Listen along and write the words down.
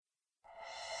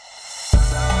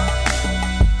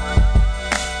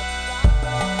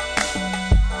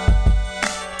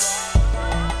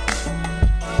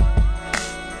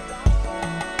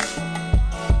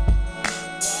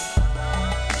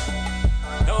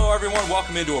everyone.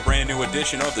 Welcome into a brand new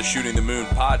edition of the Shooting the Moon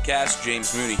podcast.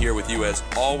 James Mooney here with you as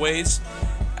always.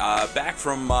 Back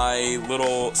from my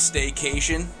little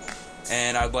staycation,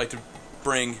 and I'd like to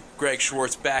bring Greg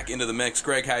Schwartz back into the mix.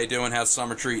 Greg, how you doing? How's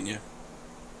summer treating you?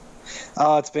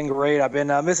 It's been great. I've been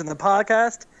missing the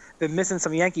podcast, been missing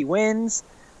some Yankee wins,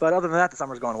 but other than that, the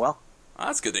summer's going well.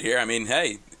 That's good to hear. I mean,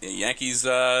 hey, Yankees,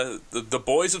 the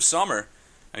boys of summer.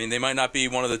 I mean, they might not be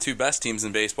one of the two best teams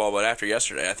in baseball, but after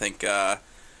yesterday, I think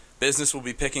business will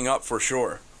be picking up for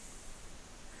sure.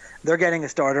 They're getting a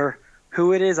starter.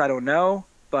 Who it is, I don't know,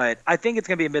 but I think it's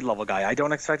going to be a mid-level guy. I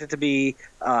don't expect it to be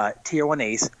Tier 1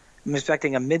 ace. I'm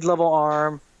expecting a mid-level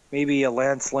arm, maybe a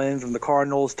Lance Lynn from the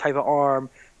Cardinals type of arm,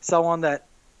 someone that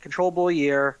controllable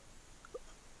year,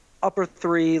 upper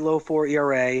 3, low 4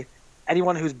 ERA,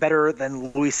 anyone who's better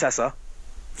than Luis Cessa,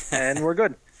 and we're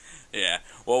good. Yeah,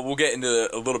 well, we'll get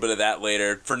into a little bit of that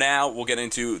later. For now, we'll get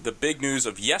into the big news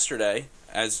of yesterday.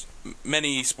 As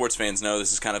many sports fans know,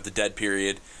 this is kind of the dead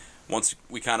period. Once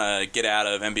we kind of get out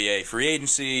of NBA free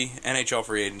agency, NHL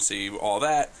free agency, all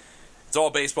that, it's all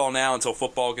baseball now until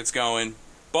football gets going.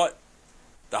 But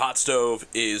the hot stove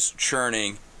is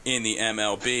churning in the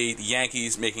MLB. The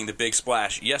Yankees making the big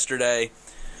splash yesterday,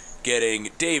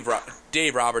 getting Dave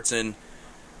Robertson,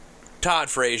 Todd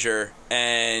Frazier,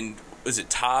 and is it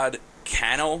Todd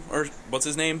Cannell, or what's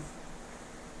his name?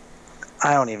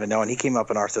 I don't even know, and he came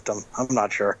up in our system. I'm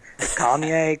not sure. Con.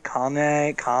 Yeah.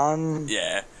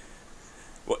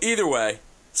 Well, either way,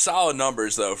 solid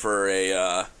numbers though for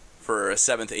a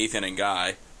 7th, 8th inning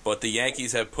guy. But the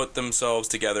Yankees have put themselves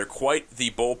together quite the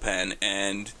bullpen,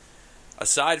 and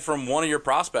aside from one of your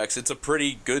prospects, it's a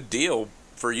pretty good deal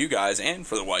for you guys and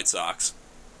for the White Sox.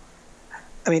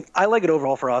 I mean, I like it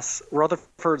overall for us.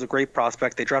 Rutherford's a great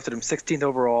prospect. They drafted him 16th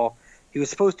overall. He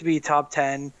was supposed to be top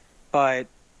 10, but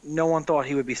no one thought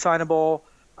he would be signable.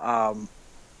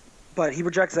 But he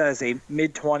projects as a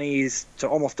mid-20s to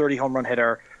almost 30 home run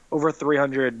hitter, over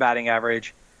 300 batting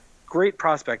average. Great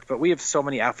prospect, but we have so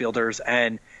many outfielders,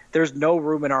 and there's no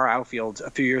room in our outfield a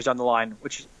few years down the line,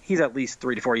 which he's at least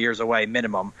 3 to 4 years away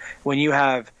minimum, when you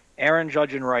have Aaron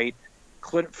Judge in right,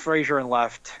 Clint Frazier in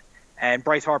left, and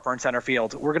Bryce Harper in center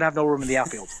field. We're going to have no room in the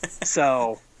outfield.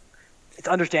 So it's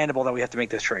understandable that we have to make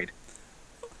this trade.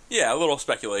 Yeah, a little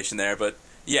speculation there, but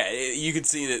yeah, you could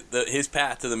see that his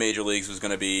path to the major leagues was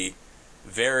going to be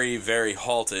very, very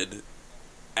halted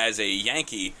as a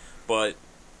Yankee. But,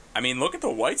 I mean, look at the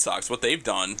White Sox, what they've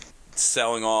done,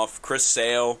 selling off Chris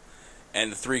Sale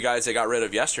and the 3 guys they got rid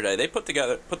of yesterday. They put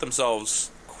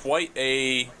themselves quite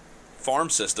a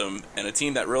farm system and a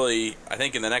team that really, I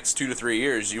think in the next 2 to 3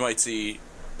 years, you might see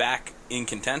back in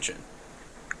contention.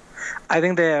 I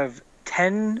think they have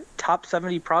 10 top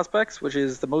 70 prospects, which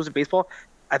is the most in baseball.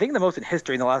 I think the most in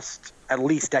history in the last at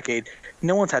least decade.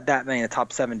 No one's had that many in the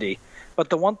top 70. But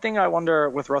the one thing I wonder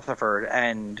with Rutherford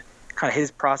and kind of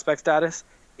his prospect status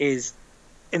is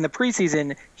in the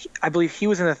preseason, I believe he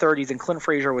was in the 30s and Clint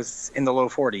Frazier was in the low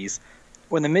 40s.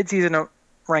 When the midseason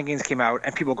rankings came out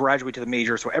and people graduate to the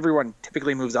majors, so everyone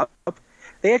typically moves up,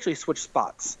 they actually switched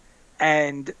spots.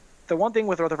 And the one thing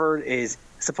with Rutherford is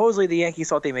supposedly the Yankees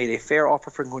thought they made a fair offer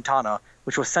for Quintana,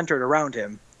 which was centered around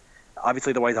him.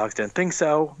 Obviously, the White Sox didn't think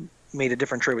so, made a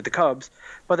different trade with the Cubs,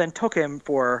 but then took him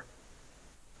for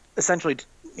essentially, 2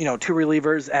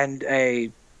 relievers and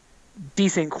a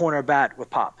decent corner bat with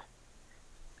pop.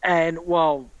 And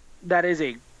while that is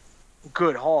a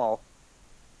good haul,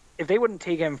 if they wouldn't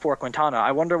take him for Quintana,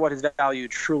 I wonder what his value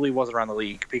truly was around the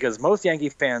league, because most Yankee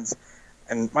fans,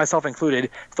 and myself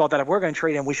included, thought that if we're going to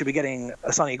trade him, we should be getting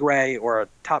a Sonny Gray or a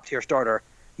top-tier starter.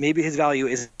 Maybe his value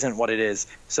isn't what it is.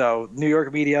 So New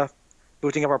York media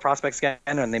boosting up our prospects again,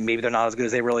 and maybe they're not as good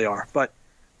as they really are. But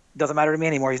it doesn't matter to me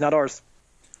anymore. He's not ours.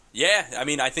 Yeah, I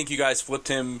mean, I think you guys flipped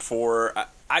him for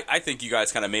I think you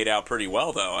guys kind of made out pretty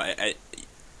well, though.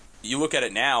 You look at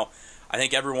it now, I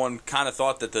think everyone kind of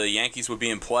thought that the Yankees would be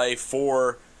in play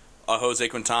for a Jose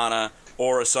Quintana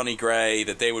or a Sonny Gray,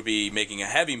 that they would be making a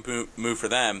heavy move for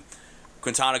them.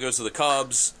 Quintana goes to the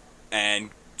Cubs, and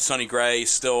Sonny Gray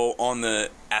still on the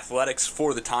Athletics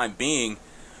for the time being.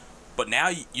 But now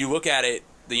you look at it,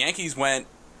 the Yankees went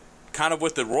kind of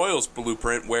with the Royals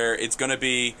blueprint, where it's going to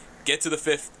be get to the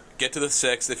 5th, get to the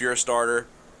 6th if you're a starter,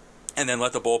 and then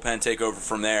let the bullpen take over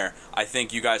from there. I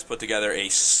think you guys put together a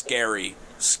scary,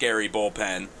 scary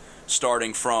bullpen,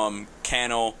 starting from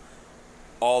Cannell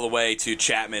all the way to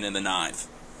Chapman in the 9th.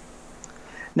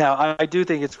 Now, I do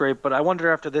think it's great, but I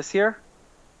wonder after this year,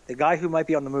 the guy who might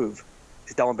be on the move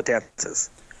is Dellin Betances.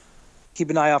 Keep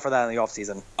an eye out for that in the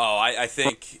offseason. Oh, I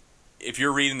think if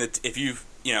you're reading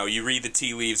you read the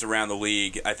tea leaves around the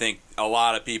league, I think a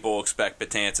lot of people expect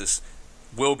Betances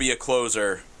will be a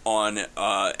closer on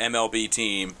MLB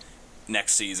team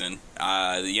next season.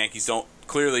 The Yankees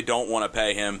clearly don't want to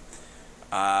pay him.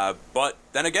 But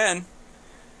then again,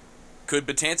 could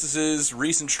Betances'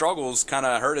 recent struggles kind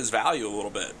of hurt his value a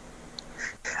little bit?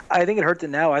 I think it hurts it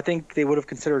now. I think they would have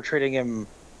considered trading him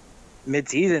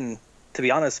mid-season, to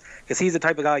be honest, because he's the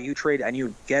type of guy you trade and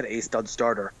you get a stud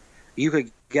starter. You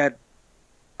could get,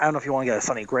 I don't know if you want to get a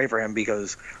Sonny Gray for him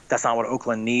because that's not what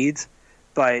Oakland needs,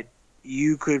 but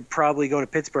you could probably go to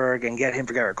Pittsburgh and get him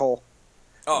for Garrett Cole.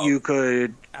 Oh, you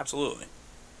could. Absolutely.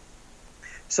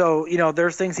 So,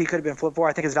 there's things he could have been flipped for.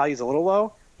 I think his value is a little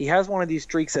low. He has one of these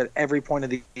streaks at every point of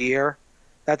the year.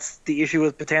 That's the issue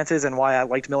with Betances and why I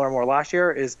liked Miller more last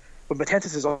year is when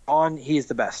Betances is on, he's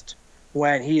the best.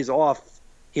 When he is off,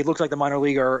 he looks like the minor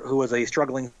leaguer who was a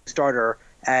struggling starter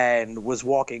and was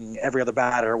walking every other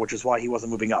batter, which is why he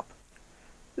wasn't moving up.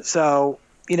 So,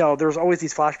 there's always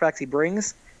these flashbacks he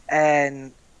brings,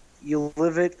 and you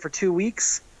live it for 2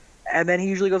 weeks, and then he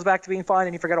usually goes back to being fine,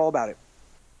 and you forget all about it.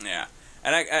 Yeah.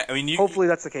 And I mean, hopefully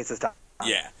that's the case this time.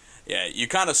 Yeah. You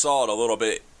kind of saw it a little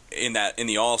bit in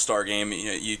the All-Star game.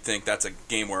 You think that's a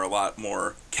game where a lot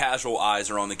more casual eyes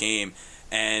are on the game,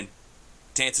 and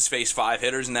Betances faced 5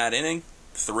 hitters in that inning.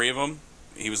 3 of them,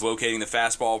 he was locating the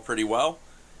fastball pretty well,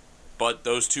 but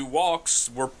those 2 walks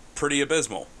were pretty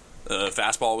abysmal. The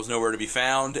fastball was nowhere to be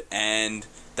found, and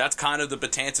that's kind of the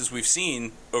Betances we've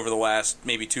seen over the last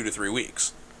maybe 2 to 3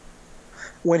 weeks.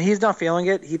 When he's not feeling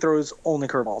it, he throws only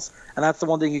curveballs. And that's the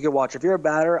one thing you can watch. If you're a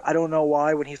batter, I don't know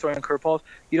why when he's throwing curveballs,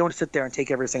 you don't sit there and take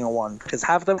every single one. Because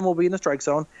half of them will be in the strike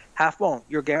zone, half won't.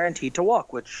 You're guaranteed to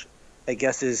walk, which I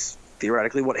guess is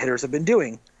theoretically what hitters have been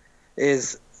doing,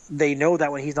 is they know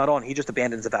that when he's not on, he just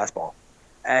abandons the fastball.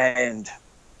 And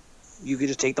you can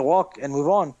just take the walk and move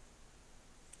on.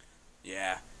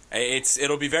 Yeah.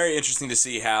 It'll be very interesting to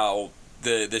see how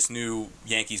this new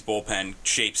Yankees bullpen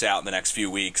shapes out in the next few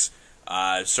weeks.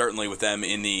 Certainly with them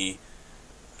in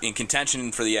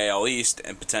contention for the AL East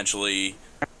and potentially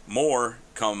more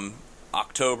come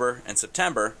October and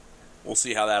September. We'll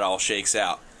see how that all shakes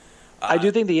out. I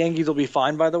do think the Yankees will be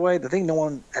fine, by the way. The thing no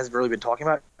one has really been talking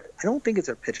about, I don't think it's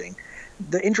their pitching.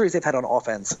 The injuries they've had on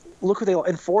offense. Look who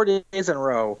in 4 days in a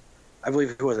row, I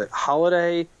believe, who was it?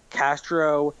 Holiday,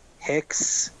 Castro,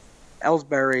 Hicks,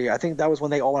 Ellsbury. I think that was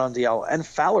when they all went on DL. And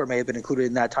Fowler may have been included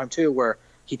in that time, too, where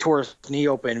he tore his knee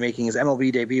open, making his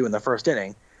MLB debut in the first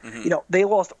inning. Mm-hmm. They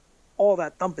lost all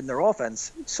that thump in their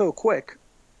offense so quick.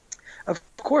 Of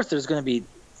course, there's going to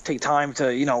take time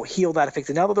to heal that effect.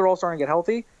 And now that they're all starting to get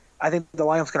healthy, I think the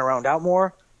lineup's going to round out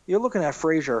more. You're looking at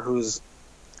Frazier, who's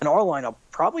in our lineup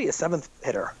probably a 7th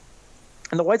hitter.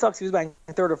 And the White Sox, he was batting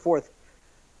 3rd or 4th.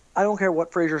 I don't care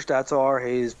what Frazier's stats are,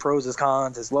 his pros, his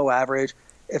cons, his low average.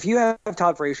 If you have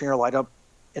Todd Frazier in your lineup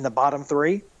in the bottom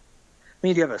 3,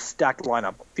 means you have a stacked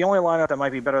lineup. The only lineup that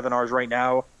might be better than ours right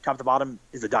now, top to bottom,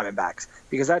 is the Diamondbacks.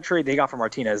 Because that trade they got from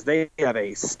Martinez, they have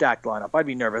a stacked lineup. I'd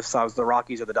be nervous if I was the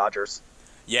Rockies or the Dodgers.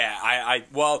 Yeah, I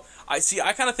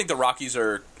kind of think the Rockies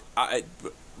are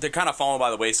they're kind of falling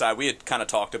by the wayside. We had kind of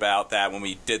talked about that when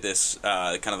we did this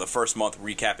kind of the first month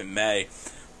recap in May.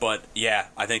 But yeah,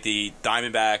 I think the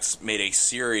Diamondbacks made a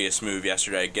serious move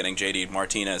yesterday, getting JD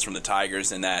Martinez from the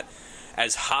Tigers, and that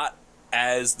as hot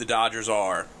as the Dodgers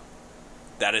are,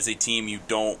 that is a team you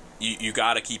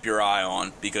got to keep your eye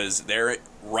on because they're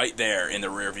right there in the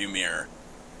rearview mirror.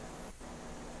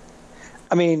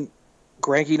 I mean,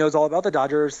 Greinke knows all about the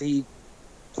Dodgers. He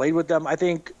played with them. I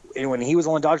think when he was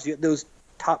on the Dodgers, those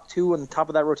top 2 on the top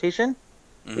of that rotation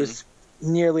was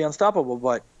nearly unstoppable.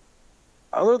 But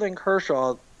other than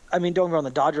Kershaw, I mean, don't get me wrong, the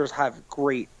Dodgers have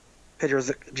great pitchers.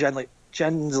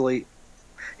 Gensley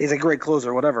is a great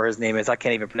closer, whatever his name is. I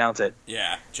can't even pronounce it.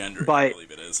 Yeah, Gendry, I believe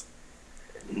it is.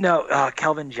 No,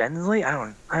 Kelvin Gensley?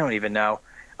 I don't even know.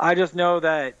 I just know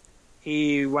that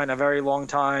he went a very long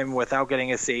time without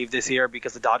getting a save this year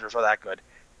because the Dodgers are that good.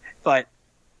 But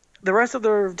the rest of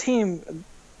their team,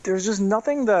 there's just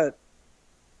nothing that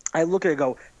I look at and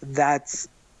go, that's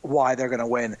why they're going to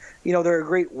win. They're a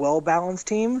great, well-balanced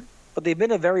team, but they've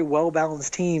been a very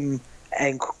well-balanced team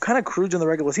and kind of cruised in the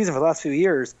regular season for the last few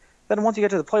years. Then once you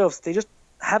get to the playoffs, they just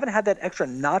haven't had that extra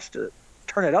notch to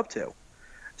turn it up to.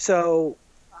 So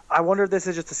I wonder if this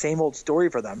is just the same old story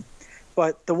for them.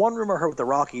 But the one rumor I heard with the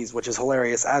Rockies, which is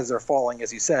hilarious as they're falling,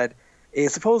 as you said,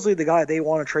 is supposedly the guy they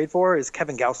want to trade for is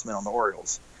Kevin Gausman on the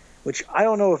Orioles, which I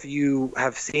don't know if you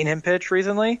have seen him pitch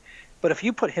recently, but if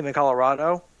you put him in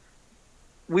Colorado,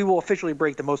 we will officially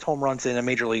break the most home runs in a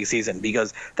major league season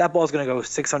because that ball is going to go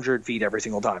 600 feet every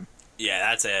single time.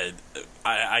 Yeah,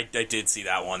 I did see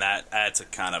that one. That's a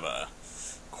kind of a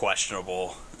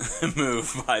questionable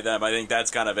move by them. I think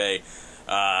that's kind of a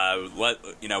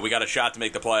We got a shot to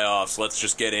make the playoffs. Let's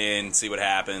just get in, see what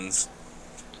happens.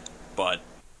 But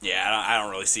yeah, I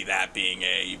don't really see that being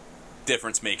a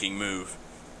difference-making move.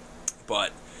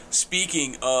 But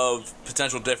speaking of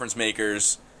potential difference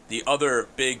makers, the other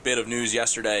big bit of news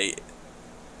yesterday: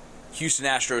 Houston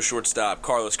Astros shortstop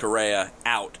Carlos Correa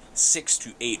out 6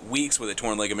 to 8 weeks with a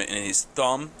torn ligament in his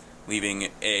thumb, leaving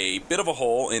a bit of a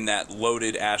hole in that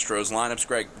loaded Astros lineups.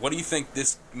 Greg, what do you think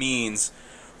this means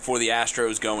for the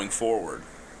Astros going forward?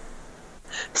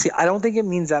 See, I don't think it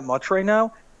means that much right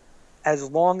now, as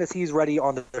long as he's ready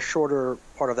on the shorter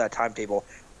part of that timetable.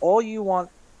 All you want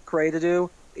Correa to do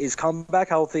is come back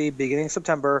healthy beginning of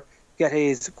September, get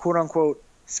his quote-unquote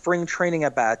spring training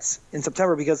at-bats in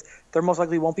September, because there most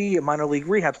likely won't be a minor league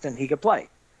rehab stint he could play.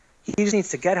 He just needs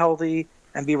to get healthy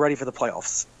and be ready for the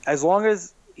playoffs. As long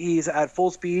as he's at full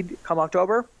speed come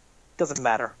October, doesn't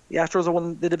matter. The Astros will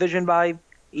win the division by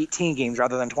 18 games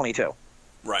rather than 22.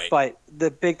 Right. But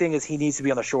the big thing is he needs to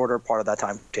be on the shorter part of that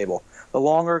timetable. The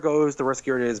longer it goes, the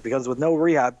riskier it is, because with no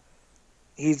rehab,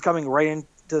 he's coming right into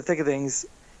the thick of things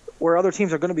where other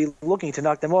teams are going to be looking to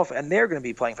knock them off, and they're going to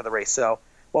be playing for the race. So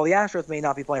while the Astros may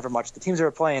not be playing for much, the teams that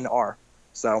are playing are.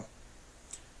 So,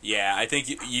 yeah, I think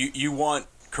you want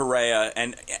Correa,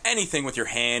 and anything with your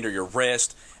hand or your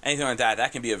wrist, anything like that,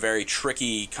 that can be a very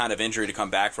tricky kind of injury to come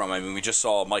back from. I mean, we just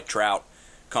saw Mike Trout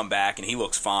come back, and he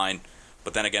looks fine.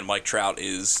 But then again, Mike Trout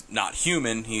is not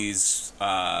human. He's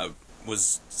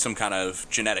was some kind of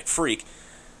genetic freak.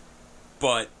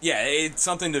 But, yeah, it's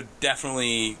something to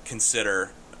definitely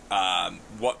consider,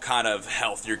 what kind of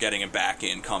health you're getting him back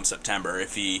in come September.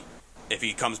 If he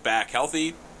comes back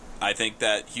healthy, I think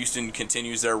that Houston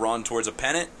continues their run towards a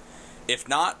pennant. If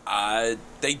not,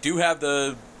 they do have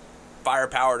the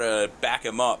firepower to back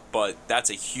him up, but that's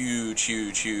a huge,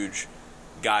 huge, huge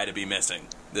guy to be missing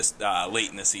this late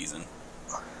in the season.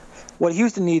 What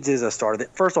Houston needs is a starter.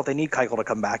 First off, they need Keuchel to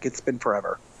come back. It's been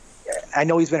forever. I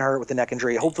know he's been hurt with the neck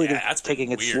injury. Hopefully they're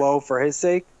taking it slow for his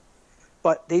sake.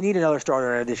 But they need another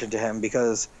starter in addition to him,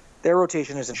 because their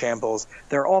rotation is in shambles.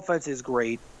 Their offense is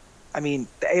great. I mean,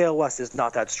 the AL West is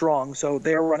not that strong, so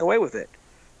they're running away with it.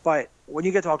 But when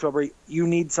you get to October, you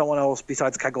need someone else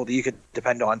besides Keuchel that you could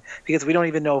depend on, because we don't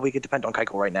even know if we could depend on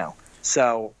Keuchel right now.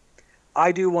 So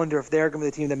I do wonder if they're going to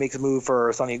be the team that makes a move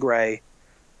for Sonny Gray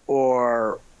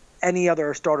or any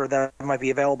other starter that might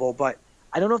be available. But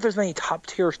I don't know if there's many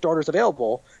top-tier starters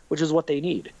available, which is what they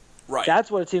need. Right. That's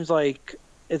what it seems like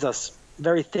is a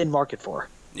very thin market for.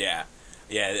 Yeah.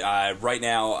 Yeah, right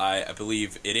now, I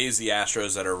believe it is the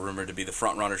Astros that are rumored to be the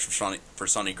front runners for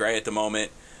Sonny Gray at the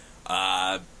moment.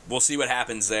 We'll see what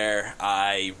happens there.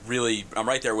 I'm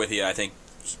right there with you. I think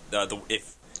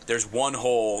if there's one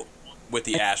hole with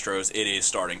the Astros, it is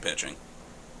starting pitching.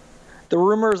 The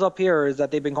rumors up here is that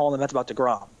they've been calling the Mets about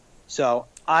DeGrom. So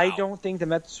I don't think the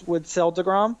Mets would sell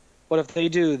DeGrom, but if they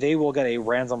do, they will get a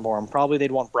ransom for him. Probably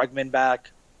they'd want Bregman back.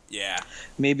 Yeah.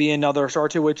 Maybe another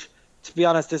starter, which, to be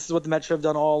honest, this is what the Mets should have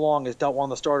done all along, is dealt one of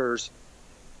the starters.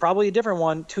 Probably a different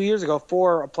one 2 years ago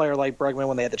for a player like Bregman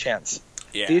when they had the chance.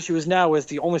 Yeah. The issue is now is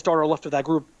the only starter left of that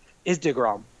group is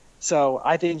DeGrom. So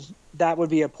I think that would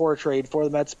be a poor trade for the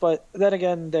Mets. But then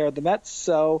again, they're the Mets,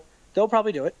 so they'll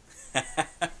probably do it.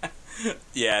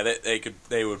 Yeah,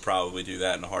 they would probably do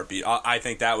that in a heartbeat. I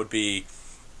think that would be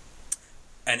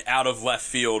an out of left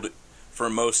field for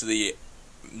most of the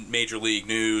major league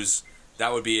news.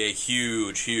 That would be a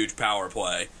huge, huge power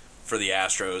play for the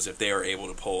Astros if they were able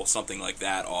to pull something like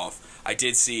that off. I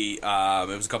did see, it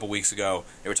was a couple weeks ago,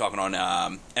 they were talking on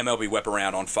MLB Whip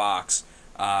Around on Fox.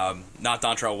 Not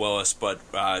Dontrell Willis, but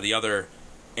the other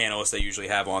analyst they usually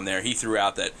have on there. He threw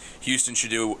out that Houston should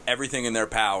do everything in their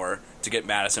power to get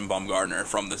Madison Bumgarner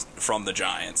from the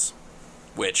Giants,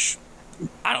 which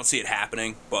I don't see it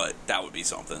happening, but that would be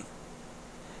something.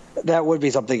 That would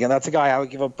be something, and that's a guy I would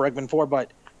give up Bregman for, but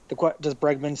does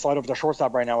Bregman slide over the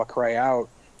shortstop right now with Correa out?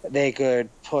 They could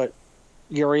put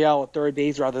Uriel at third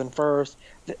base rather than first.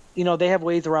 They have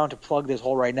ways around to plug this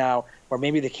hole right now where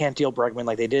maybe they can't deal Bregman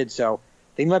like they did, so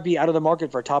they might be out of the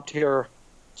market for a top-tier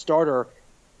starter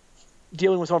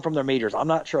dealing with someone from their majors. I'm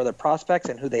not sure of their prospects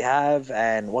and who they have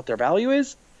and what their value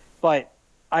is, but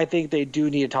I think they do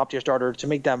need a top-tier starter to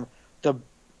make them the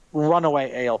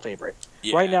runaway AL favorite.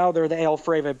 Yeah. Right now, they're the AL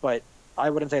favorite, but I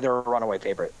wouldn't say they're a runaway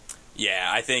favorite. Yeah,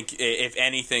 I think, if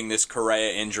anything, this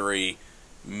Correa injury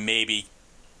maybe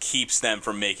keeps them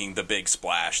from making the big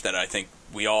splash that I think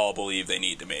we all believe they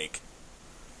need to make.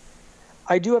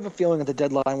 I do have a feeling at the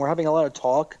deadline we're having a lot of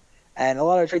talk, and a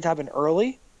lot of trades happen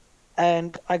early,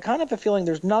 and I kind of have a feeling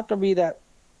there's not going to be that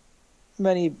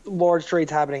many large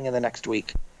trades happening in the next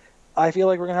week. I feel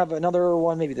like we're going to have another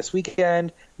one maybe this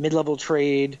weekend, mid-level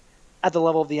trade at the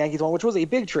level of the Yankees one, which was a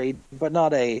big trade, but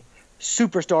not a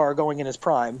superstar going in his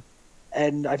prime.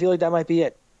 And I feel like that might be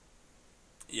it.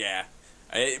 Yeah.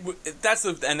 That's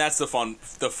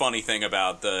the funny thing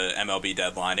about the MLB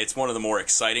deadline. It's one of the more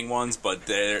exciting ones, but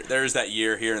there's that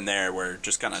year here and there where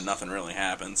just kind of nothing really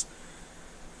happens.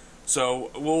 So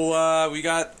we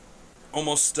got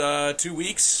almost 2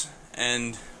 weeks,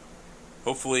 and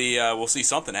hopefully we'll see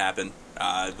something happen.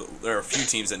 There are a few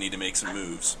teams that need to make some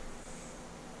moves.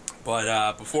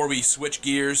 But before we switch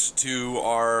gears to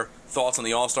our thoughts on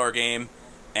the All-Star Game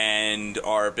and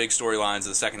our big storylines of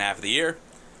the second half of the year,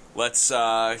 let's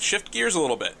shift gears a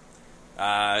little bit.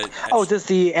 Is this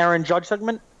the Aaron Judge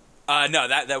segment? No,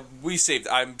 that we saved.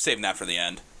 I'm saving that for the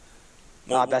end.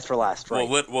 Best for last, right?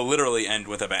 We'll literally end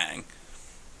with a bang.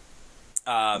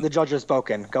 The judge has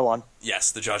spoken. Go on.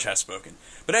 Yes, the judge has spoken.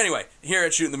 But anyway, here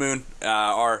at Shooting the Moon,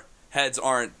 our heads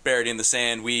aren't buried in the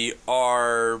sand. We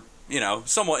are,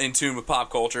 somewhat in tune with pop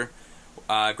culture.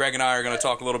 Greg and I are going to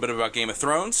talk a little bit about Game of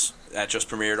Thrones. That just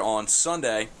premiered on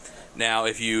Sunday. Now,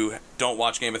 if you don't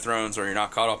watch Game of Thrones or you're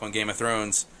not caught up on Game of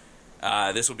Thrones,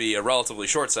 this will be a relatively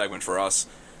short segment for us.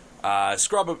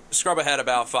 Scrub ahead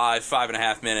about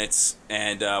 5.5 minutes,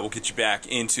 and we'll get you back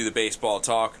into the baseball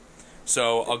talk.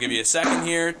 So I'll give you a second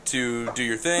here to do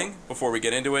your thing before we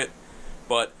get into it.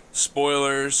 But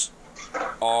spoilers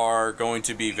are going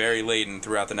to be very laden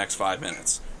throughout the next 5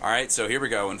 minutes. All right, so here we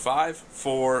go in 5,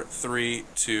 4, 3,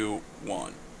 2,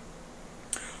 1.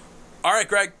 All right,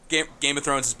 Greg, Game of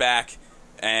Thrones is back,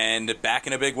 and back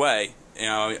in a big way.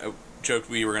 I joked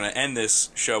we were going to end this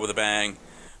show with a bang,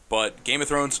 but Game of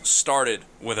Thrones started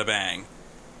with a bang,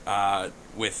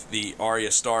 with the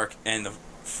Arya Stark and the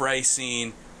Frey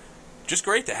scene. Just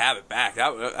great to have it back.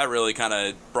 That really kind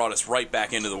of brought us right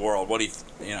back into the world. What did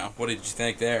you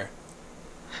think there?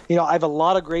 I have a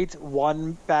lot of greats.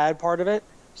 One bad part of it.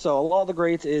 So a lot of the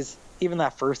greats is even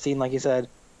that first scene, like you said.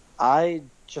 I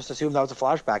just assumed that was a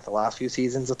flashback. The last few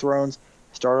seasons of Thrones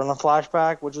started on a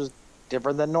flashback, which was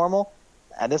different than normal.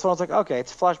 And this one I was like, okay,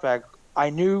 it's a flashback. I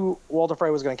knew Walder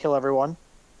Frey was going to kill everyone.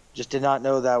 Just did not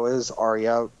know that was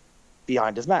Arya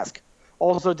behind his mask.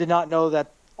 Also did not know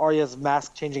that Arya's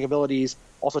mask-changing abilities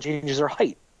also changes her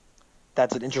height.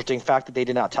 That's an interesting fact that they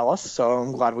did not tell us, so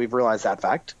I'm glad we've realized that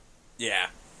fact. Yeah.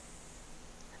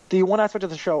 The one aspect of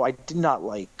the show I did not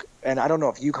like, and I don't know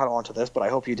if you caught on to this, but I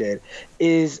hope you did,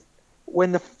 is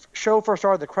when the show first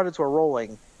started, the credits were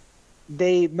rolling,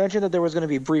 they mentioned that there was going to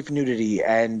be brief nudity,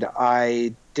 and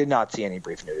I did not see any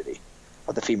brief nudity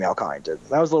of the female kind. And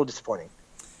that was a little disappointing.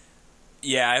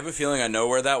 Yeah, I have a feeling I know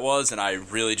where that was, and I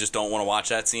really just don't want to watch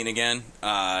that scene again.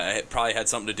 It probably had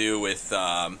something to do with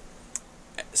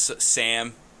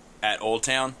Sam at Old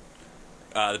Town.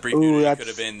 The brief nudity could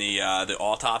have been the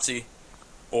autopsy,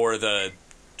 or the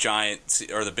giant,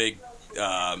 or the big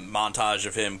montage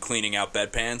of him cleaning out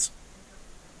bedpans.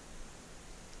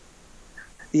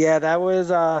 Yeah, that was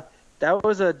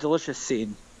a delicious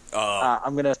scene.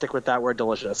 I'm going to stick with that word,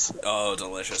 delicious. Oh,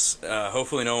 delicious.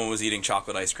 Hopefully no one was eating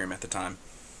chocolate ice cream at the time.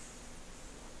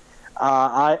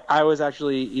 I was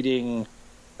actually eating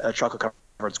a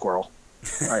chocolate-covered squirrel.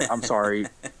 I'm sorry.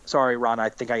 Sorry, Ron, I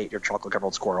think I ate your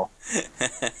chocolate-covered squirrel.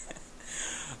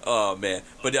 Oh, man.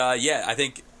 But, yeah, I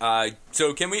think...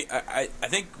 so can we... I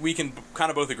think we can kind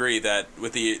of both agree that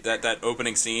with that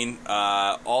opening scene,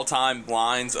 all-time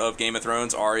lines of Game of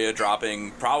Thrones, Arya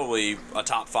dropping probably a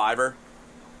top fiver.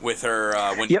 With her,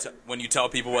 when you tell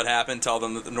people what happened, tell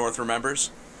them that the North remembers.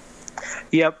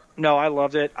 Yep. No, I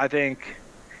loved it. I think,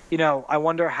 I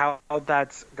wonder how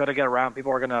that's going to get around.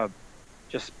 People are going to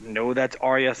just know that's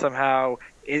Arya somehow.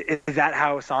 Is that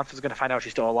how Sansa's going to find out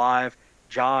she's still alive?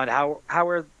 Jon, how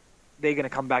are they going to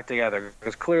come back together?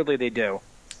 Because clearly they do.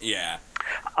 Yeah.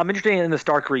 I'm interested in the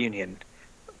Stark reunion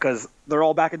because they're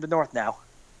all back in the North now.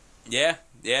 Yeah.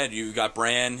 You got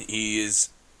Bran. He is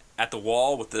at the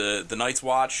wall with the Night's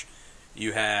Watch.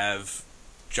 You have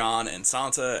Jon and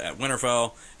Sansa at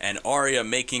Winterfell, and Arya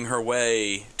making her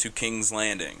way to King's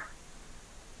Landing.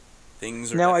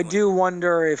 Things are now, I do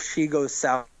wonder if she goes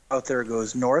south or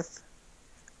goes north.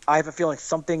 I have a feeling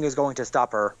something is going to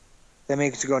stop her that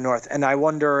makes her go north, and I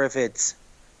wonder if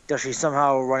does she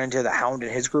somehow run into the Hound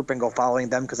and his group and go following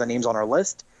them because the name's on her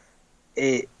list?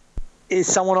 Is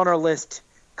someone on her list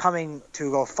coming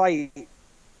to go fight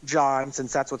Jon,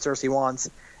 since that's what Cersei wants,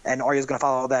 and Arya's going to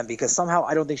follow them, because somehow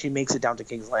I don't think she makes it down to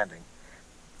King's Landing.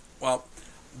 Well,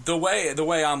 the way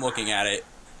I'm looking at it,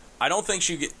 I don't think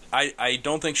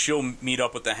she'll meet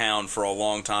up with the Hound for a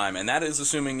long time, and that is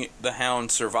assuming the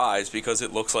Hound survives, because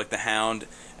it looks like the Hound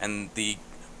and the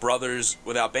brothers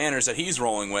without banners that he's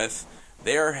rolling with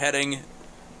they are heading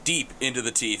deep into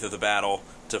the teeth of the battle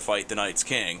to fight the Night's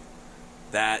King.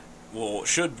 That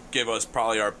should give us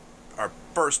probably our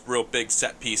first real big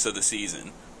set piece of the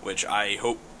season, which I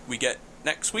hope we get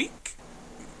next week.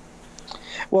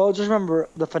 Well, just remember,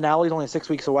 the finale is only 6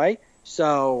 weeks away,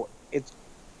 so it's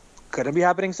going to be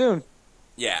happening soon.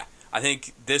 Yeah, I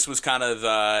think this was kind of,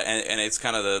 and it's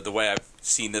kind of the way I've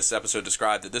seen this episode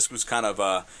described, that this was kind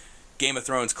of Game of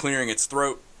Thrones clearing its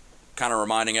throat, kind of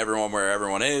reminding everyone where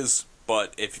everyone is.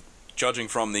 But if judging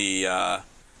from the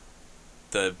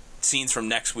scenes from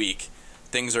next week,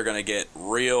 things are going to get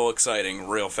real exciting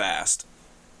real fast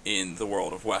in the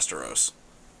world of Westeros.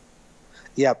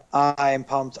 Yep, I'm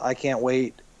pumped. I can't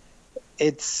wait.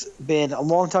 It's been a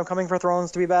long time coming for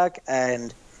Thrones to be back,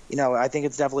 and I think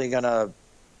it's definitely going to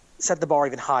set the bar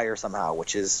even higher somehow,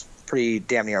 which is pretty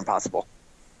damn near impossible.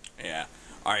 Yeah.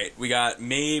 All right, we got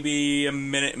maybe a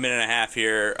minute and a half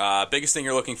here. Biggest thing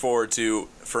you're looking forward to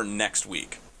for next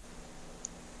week?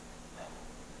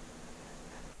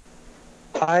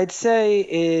 I'd say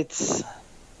it's...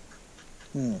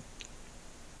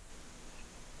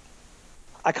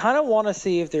 I kind of want to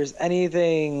see if there's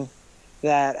anything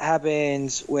that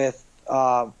happens with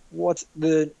what's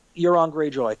the Euron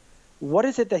Greyjoy. What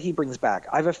is it that he brings back?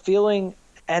 I have a feeling,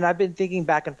 and I've been thinking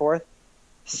back and forth,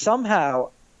 somehow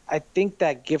I think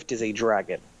that gift is a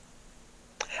dragon.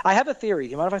 I have a theory.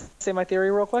 Do you mind if I say my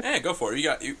theory real quick? Yeah, go for it. We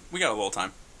got a little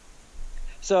time.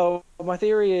 So my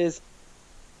theory is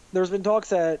there's been talks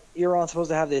that Euron's supposed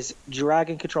to have this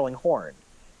dragon-controlling horn.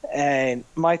 And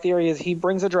my theory is he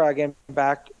brings a dragon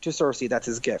back to Cersei. That's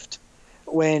his gift.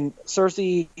 When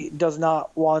Cersei does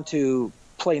not want to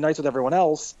play nice with everyone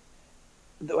else,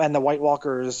 and the White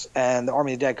Walkers and the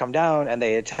Army of the Dead come down and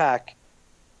they attack,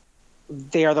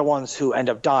 they are the ones who end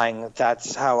up dying.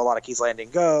 That's how a lot of King's Landing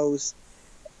goes.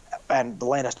 And the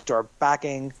Lannister are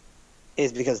backing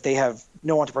is because they have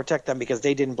no one to protect them because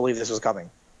they didn't believe this was coming.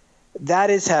 That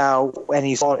is how, and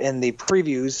you saw it in the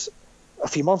previews a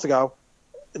few months ago,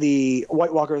 the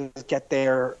White Walkers get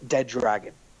their dead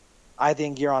dragon. I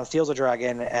think Euron steals a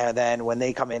dragon, and then when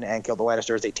they come in and kill the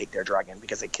Lannisters, they take their dragon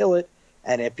because they kill it,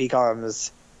 and it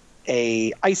becomes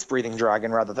a ice-breathing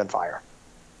dragon rather than fire.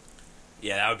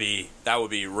 Yeah, that would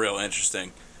be real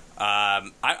interesting.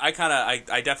 I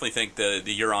definitely think the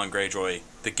Euron Greyjoy,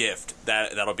 the gift,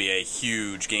 that'll be a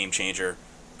huge game changer.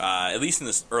 At least in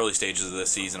the early stages of this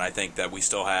season, I think that we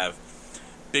still have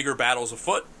bigger battles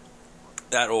afoot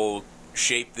that'll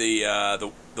shape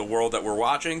the world that we're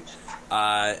watching.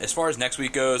 As far as next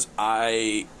week goes,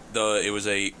 it was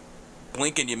a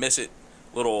blink and you miss it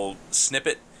little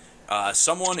snippet.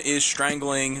 Someone is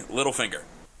strangling Littlefinger,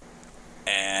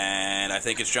 and I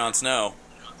think it's Jon Snow.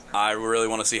 I really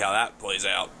want to see how that plays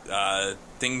out.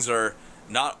 Things are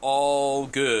not all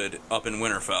good up in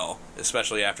Winterfell,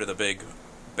 especially after the big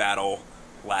battle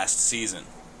last season.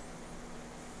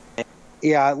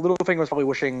 Yeah, Littlefinger was probably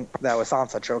wishing that was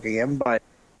Sansa choking him, but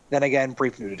then again,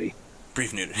 brief nudity.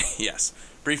 Brief nudity, yes.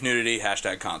 Brief nudity,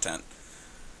 #content.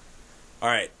 All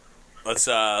right, let's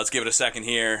give it a second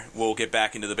here. We'll get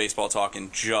back into the baseball talk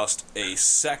in just a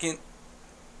second.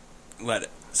 Let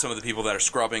some of the people that are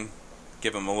scrubbing,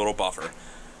 give them a little buffer.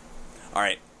 All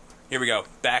right, here we go.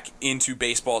 Back into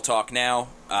baseball talk now.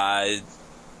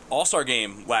 All-Star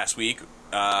game last week.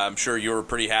 I'm sure you were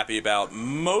pretty happy about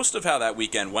most of how that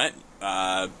weekend went.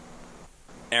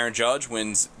 Aaron Judge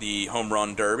wins the home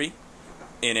run derby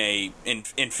in a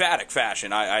emphatic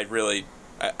fashion. I really,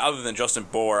 other than Justin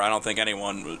Bohr, I don't think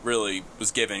anyone really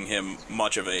was giving him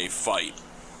much of a fight.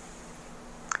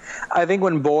 I think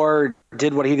when Bohr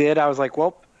did what he did, I was like,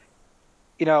 well,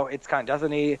 it's kind of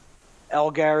destiny.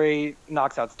 El Gary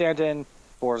knocks out Stanton.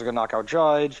 Bohr's going to knock out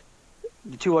Judge.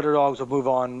 The two underdogs will move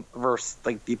on versus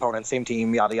the opponent, same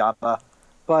team, yada yada.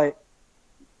 But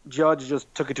Judge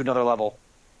just took it to another level.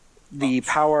 The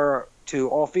power to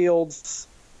all fields,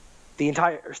 the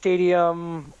entire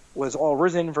stadium was all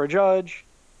risen for Judge,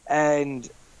 and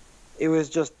it was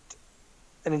just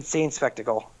an insane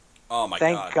spectacle. Oh my God!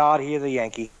 Thank God he is a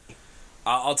Yankee.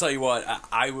 I'll tell you what,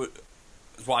 I was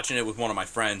watching it with one of my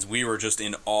friends. We were just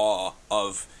in awe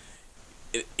of.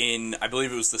 I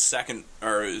believe it was the second,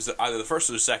 or it was either the first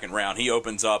or the second round. He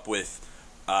opens up with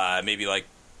maybe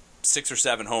 6 or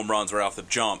 7 home runs right off the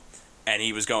jump, and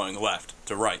he was going left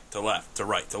to right to left to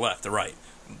right to left to right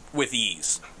with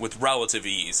ease, with relative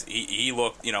ease. He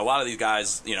looked, a lot of these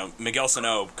guys, Miguel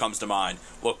Sano comes to mind,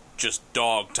 looked just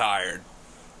dog tired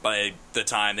by the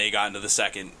time they got into the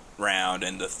second round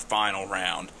and the final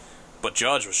round. But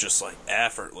Judge was just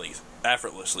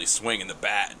effortlessly swinging the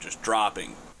bat, just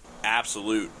dropping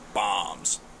absolute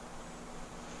bombs.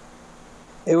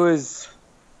 It was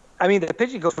I mean, the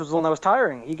pitching coach was the one that was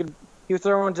tiring. He was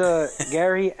throwing to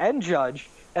Gary and Judge,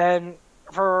 and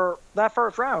for that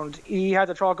first round, he had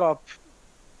to chalk up,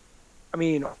 I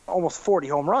mean, almost 40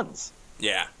 home runs.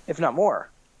 Yeah. If not more.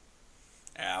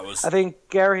 Yeah, I think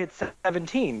Gary had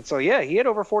 17. So, yeah, he had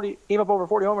over 40, came up over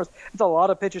 40 homers. It's a lot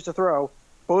of pitches to throw.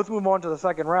 Both move on to the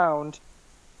second round.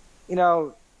 You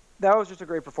know, that was just a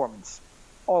great performance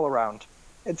all around.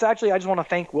 It's actually, I just want to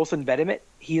thank Wilson Betemit.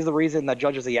 He's the reason that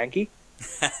Judge is a Yankee.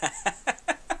 I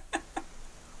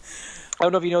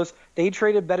don't know if you noticed, they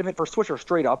traded Betemit for Swisher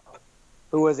straight up,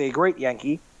 who was a great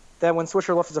Yankee. Then when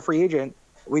Swisher left as a free agent,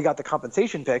 we got the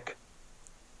compensation pick,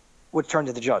 which turned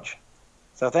into Judge.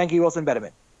 So thank you, Wilson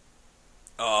Betemit.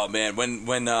 Oh, man, when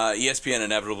ESPN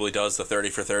inevitably does the 30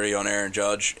 for 30 on Aaron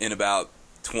Judge in about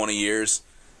 20 years,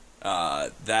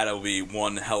 that'll be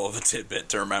one hell of a tidbit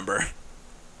to remember.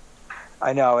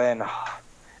 I know, and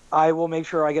I will make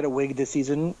sure I get a wig this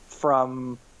season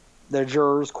from the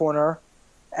Jurors Corner,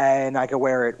 and I can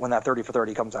wear it when that 30 for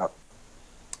 30 comes out.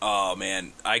 Oh,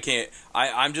 man, I can't.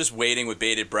 I'm just waiting with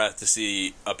bated breath to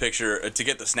see a picture, to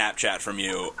get the Snapchat from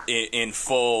you in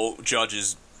full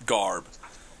Judge's garb,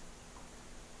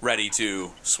 ready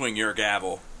to swing your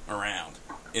gavel around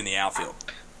in the outfield.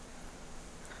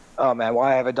 Oh, man,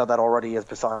 why I haven't done that already is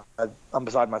I'm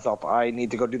beside myself. I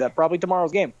need to go do that probably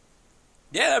tomorrow's game.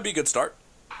 Yeah, that'd be a good start.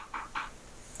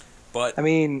 But I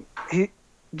mean,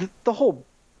 the whole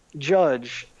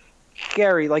Judge,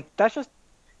 Gary, like, that's just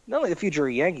not only the future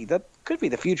of Yankee, that could be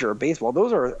the future of baseball.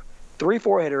 Those are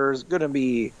 3-4 hitters going to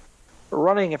be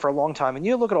running it for a long time. And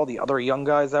you look at all the other young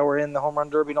guys that were in the Home Run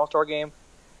Derby and All-Star game.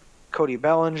 Cody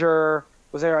Bellinger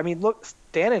was there. I mean, look,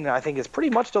 Stanton, I think, is pretty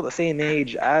much still the same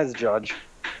age as Judge.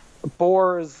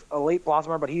 Bohr's a late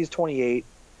blossomer, but he's 28.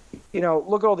 You know,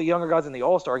 look at all the younger guys in the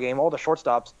All-Star game, all the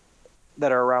shortstops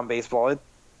that are around baseball.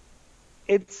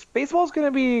 Baseball's going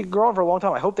to be growing for a long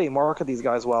time. I hope they market these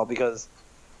guys well, because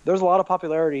there's a lot of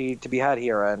popularity to be had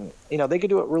here, and you know they could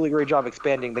do a really great job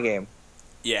expanding the game.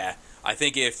 Yeah, I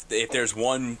think if there's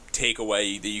one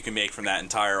takeaway that you can make from that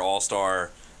entire All-Star,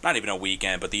 not even a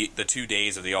weekend, but the 2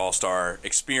 days of the All-Star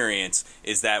experience,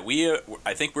 is that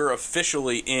I think we're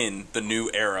officially in the new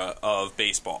era of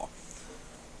baseball.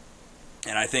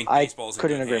 And I think baseball's in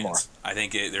good hands. I couldn't agree more. I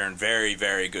think they're in very,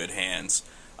 very good hands.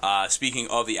 Speaking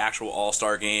of the actual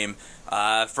All-Star game,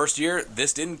 first year,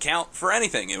 this didn't count for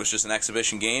anything. It was just an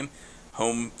exhibition game.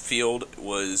 Home field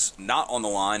was not on the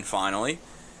line, finally.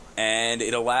 And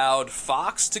it allowed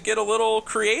Fox to get a little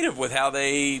creative with how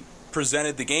they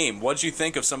presented the game. What did you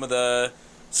think of some of the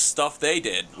stuff they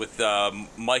did with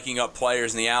miking up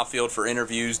players in the outfield for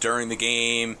interviews during the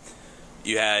game?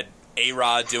 You had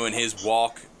A-Rod doing his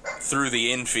walk through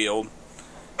the infield,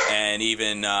 and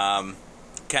even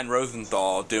Ken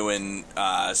Rosenthal doing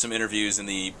some interviews in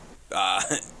the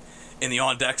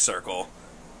on-deck circle.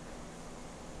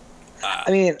 I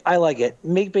mean, I like it.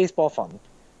 Make baseball fun.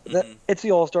 Mm-hmm. It's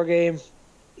the All-Star game.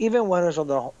 Even when it was on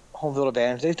the home field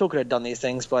advantage, they still could have done these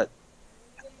things, but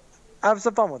have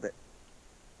some fun with it.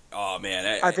 Oh,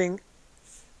 man. I think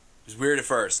it was weird at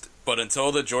first, but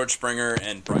until the George Springer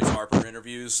and Bryce Harper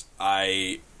interviews,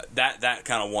 that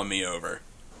kind of won me over.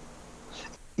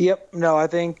 Yep. No, I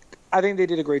think they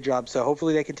did a great job. So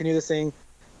hopefully they continue this thing,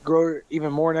 grow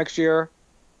even more next year.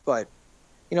 But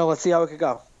let's see how it could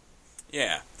go.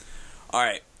 Yeah. All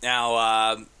right.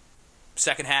 Now,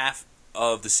 second half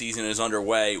of the season is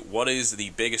underway. What is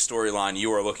the biggest storyline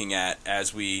you are looking at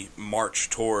as we march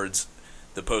towards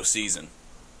the postseason?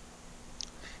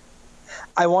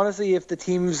 I want to see if the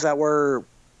teams that were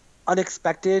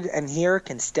unexpected and here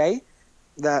can stay.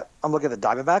 That I'm looking at the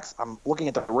Diamondbacks. I'm looking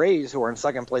at the Rays, who are in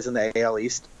second place in the AL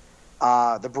East.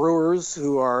 The Brewers,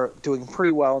 who are doing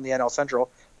pretty well in the NL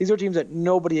Central. These are teams that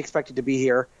nobody expected to be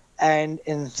here. And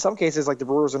in some cases, like the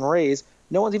Brewers and Rays,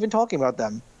 no one's even talking about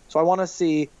them. So I want to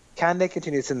see, can they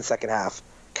continue this in the second half?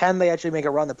 Can they actually make a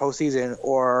run the postseason,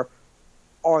 or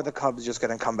are the Cubs just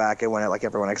going to come back and win it like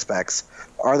everyone expects?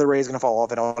 Are the Rays going to fall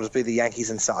off and it'll just be the Yankees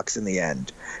and Sox in the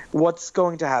end? What's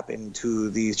going to happen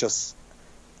to these just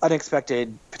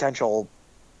unexpected potential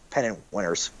pennant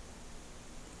winners?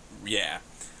 Yeah.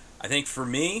 I think for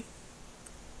me,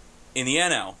 in the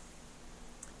NL,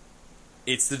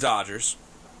 it's the Dodgers.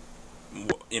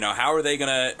 How are they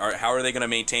gonna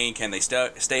maintain? Can they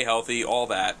stay healthy? All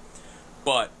that.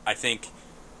 But I think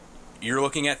you're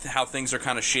looking at how things are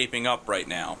kind of shaping up right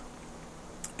now,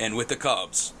 and with the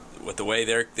Cubs, with the way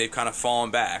they've kind of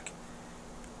fallen back,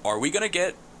 are we gonna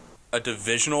get a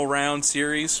divisional round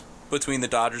series between the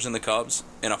Dodgers and the Cubs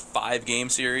in a 5-game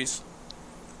series?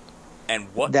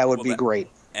 And what that would be great.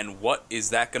 And what is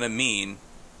that going to mean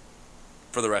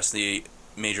for the rest of the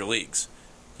major leagues?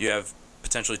 you have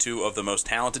potentially two of the most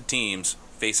talented teams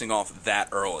facing off that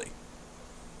early.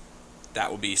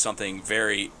 That would be something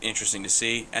very interesting to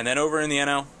see. And then over in the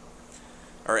NL,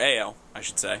 or AL, I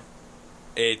should say,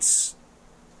 it's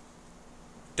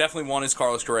definitely one is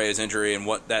Carlos Correa's injury and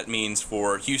what that means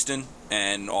for Houston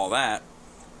and all that.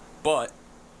 But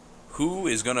who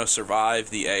is going to survive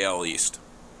the AL East?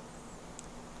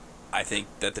 I think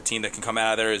that the team that can come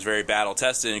out of there is very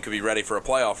battle-tested and could be ready for a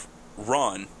playoff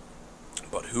run.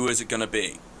 But who is it going to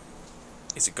be?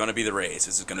 Is it going to be the Rays?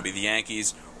 Is it going to be the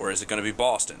Yankees? Or is it going to be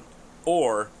Boston?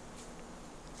 Or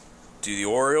do the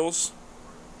Orioles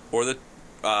or the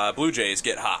Blue Jays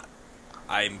get hot?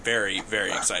 I'm very,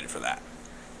 very excited for that.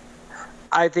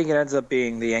 I think it ends up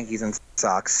being the Yankees and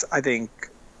Sox. I do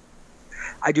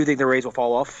think the Rays will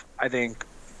fall off. I think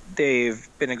they've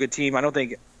been a good team. I don't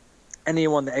think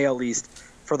anyone in the AL East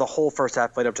for the whole first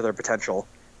half played up to their potential,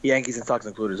 the Yankees and Sox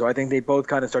included. So I think they both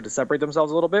kind of start to separate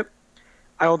themselves a little bit.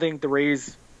 I don't think the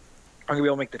Rays are going to be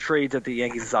able to make the trades that the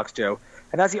Yankees and Sox do.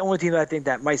 And that's the only team that I think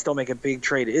that might still make a big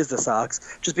trade is the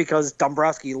Sox, just because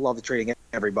Dombrowski loves trading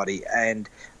everybody. And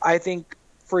I think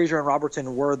Frazier and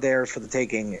Robertson were theirs for the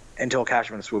taking until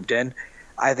Cashman swooped in.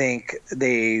 I think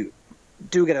they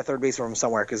do get a third baseman from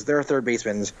somewhere because their third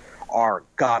basemen are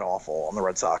god-awful on the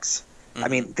Red Sox. Mm-hmm. I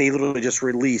mean, they literally just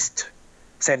released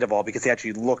Sandoval because he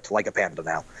actually looked like a panda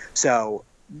now. So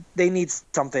they need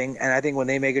something, and I think when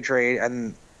they make a trade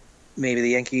and maybe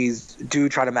the Yankees do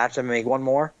try to match them and make one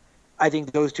more, I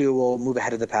think those two will move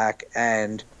ahead of the pack,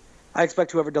 and I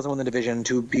expect whoever doesn't win the division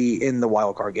to be in the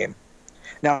wild card game.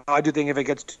 Now, I do think if it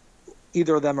gets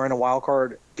either of them are in a wild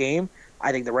card game,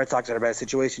 I think the Red Sox are in a better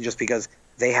situation just because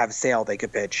they have Sale they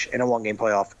could pitch in a one-game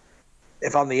playoff.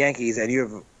 If I'm the Yankees and you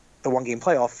have the one-game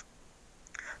playoff,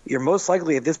 you're most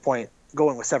likely at this point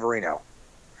going with Severino.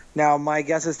 Now, my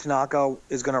guess is Tanaka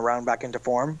is going to round back into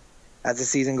form as the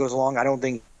season goes along. I don't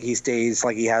think he stays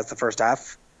like he has the first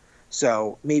half.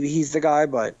 So maybe he's the guy,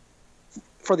 but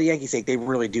for the Yankees' sake, they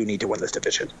really do need to win this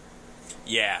division.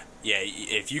 Yeah.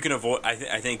 If you can avoid, I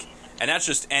think, and that's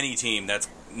just any team that's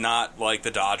not like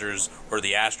the Dodgers or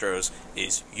the Astros,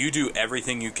 is you do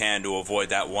everything you can to avoid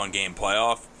that one-game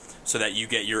playoff so that you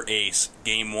get your ace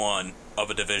game one of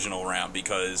a divisional round,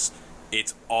 because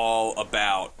it's all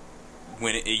about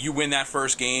when you win that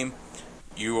first game,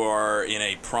 you are in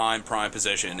a prime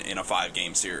position in a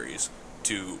 5-game series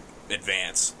to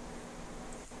advance.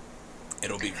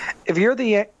 It'll be if you're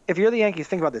the Yankees,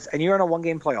 think about this, and you're in a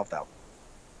one-game playoff though.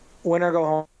 Win or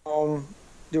go home,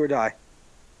 do or die.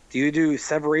 Do you do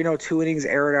Severino 2 innings,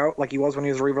 air it out like he was when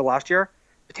he was a reliever last year?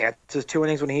 Betances 2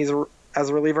 innings when he's as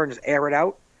a reliever and just air it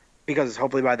out? Because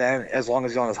hopefully by then, as long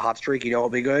as he's on his hot streak, you know he'll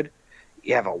be good.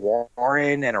 You have a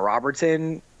Warren and a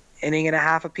Robertson inning and a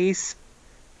half apiece.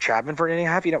 Chapman for an inning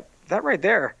and a half. You know, that right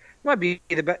there might be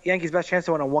the Yankees' best chance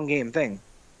to win a one-game thing.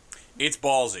 It's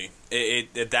ballsy.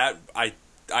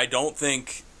 I don't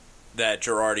think that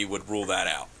Girardi would rule that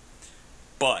out.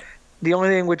 But the only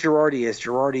thing with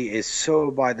Girardi is so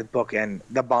by the book and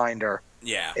the binder.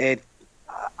 Yeah.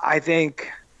 I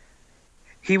think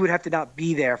he would have to not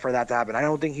be there for that to happen. I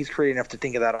don't think he's creative enough to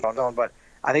think of that on his own, but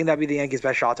I think that'd be the Yankees'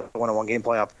 best shot to win a one-game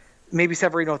playoff. Maybe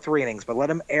Severino 3 innings, but let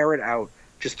him air it out.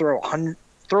 Just throw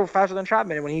faster than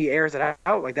Chapman, and when he airs it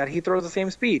out like that, he throws the same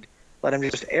speed. Let him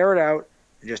just air it out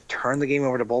and just turn the game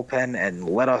over to bullpen and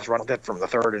let us run with it from the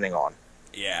third inning on.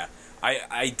 Yeah.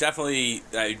 I definitely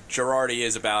Girardi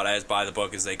is about as by the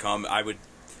book as they come. I would,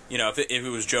 if it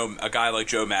was a guy like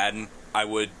Joe Madden, I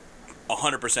would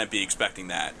 100% be expecting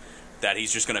that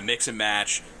he's just going to mix and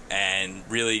match and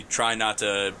really try not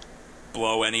to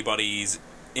blow anybody's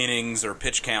innings or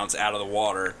pitch counts out of the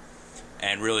water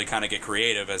and really kind of get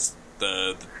creative as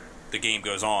the game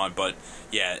goes on. But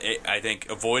yeah, I think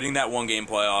avoiding that one-game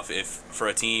playoff, if for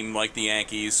a team like the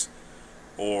Yankees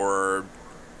or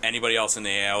anybody else in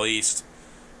the AL East,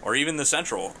 or even the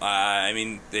Central.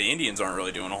 The Indians aren't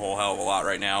really doing a whole hell of a lot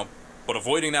right now, but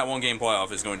avoiding that one-game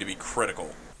playoff is going to be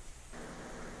critical.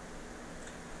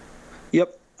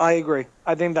 Yep, I agree.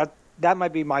 I think that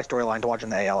might be my storyline to watch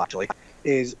in the AL, actually,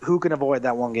 is who can avoid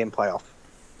that one-game playoff.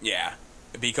 Yeah,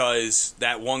 because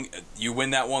you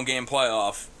win that one-game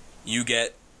playoff, you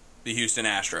get the Houston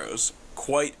Astros.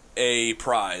 Quite a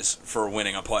prize for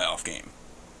winning a playoff game.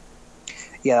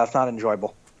 Yeah, that's not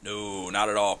enjoyable. No, not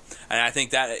at all. And I think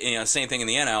that, same thing in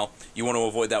the NL, you want to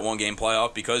avoid that one-game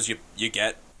playoff because you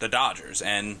get the Dodgers.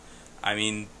 And,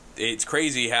 it's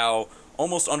crazy how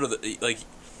almost under the,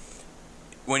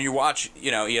 when you watch,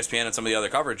 ESPN and some of the other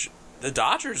coverage, the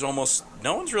Dodgers almost,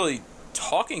 no one's really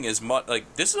talking as much,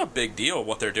 this is a big deal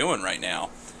what they're doing right now.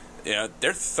 They're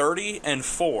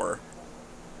 30-4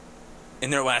 in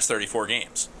their last 34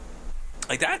 games.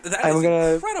 Like that is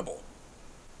incredible.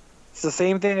 It's the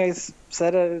same thing I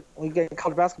said when we get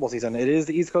college basketball season. It is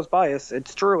the East Coast bias.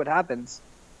 It's true. It happens.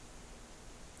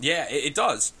 Yeah, it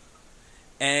does.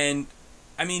 And,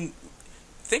 I mean,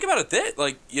 think about it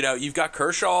like, you've got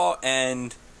Kershaw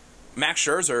and Max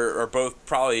Scherzer are both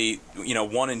probably,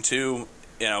 1 and 2,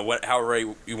 however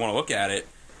you want to look at it,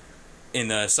 in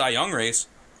the Cy Young race.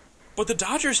 But the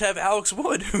Dodgers have Alex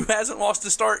Wood, who hasn't lost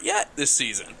a start yet this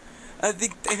season. I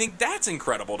think that's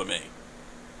incredible to me.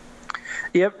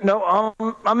 Yep. No,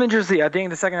 I'm interested. I think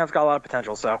the second half's got a lot of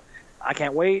potential, so I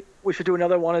can't wait. We should do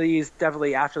another one of these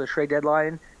definitely after the trade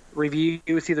deadline. Review,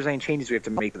 see if there's any changes we have to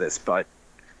make to this. But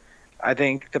I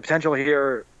think the potential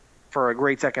here for a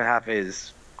great second half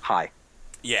is high.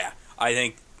 Yeah, I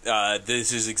think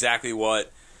this is exactly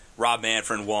what Rob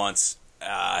Manfred wants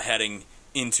heading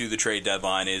into the trade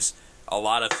deadline. Is a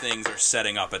lot of things are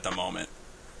setting up at the moment.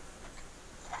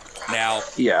 Now,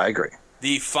 yeah, I agree.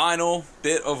 The final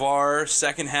bit of our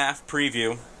second half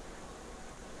preview,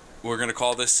 we're going to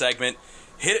call this segment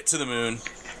Hit It to the Moon.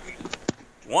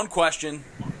 One question,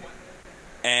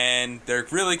 and there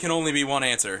really can only be one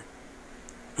answer.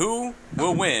 Who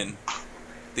will win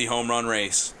the home run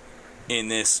race in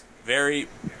this very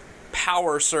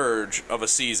power surge of a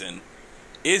season?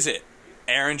 Is it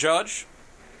Aaron Judge,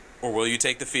 or will you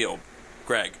take the field?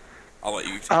 Greg, I'll let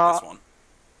you take this one.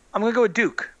 I'm going to go with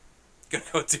Duke. Gonna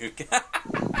go Duke.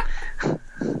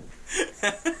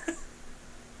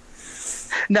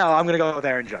 No, I'm going to go with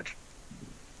Aaron Judge.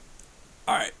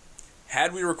 All right.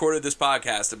 Had we recorded this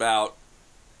podcast about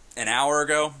an hour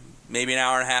ago, maybe an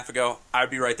hour and a half ago, I'd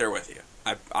be right there with you.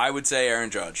 I would say Aaron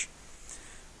Judge.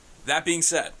 That being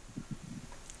said,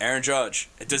 Aaron Judge,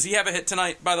 does he have a hit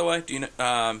tonight, by the way? Do you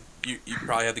know, you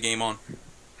probably have the game on?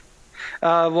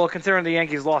 Well, considering the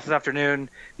Yankees lost this afternoon,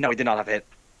 no, he did not have a hit.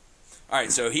 All right,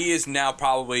 so he is now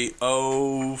probably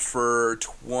 0 for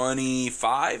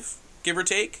 25, give or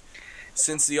take,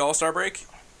 since the All-Star break?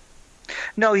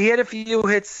 No, he had a few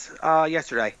hits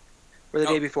yesterday or the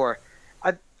day before.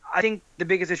 I think the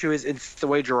biggest issue is it's the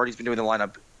way Girardi's been doing the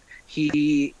lineup.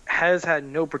 He has had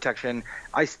no protection.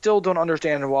 I still don't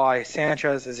understand why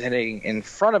Sanchez is hitting in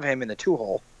front of him in the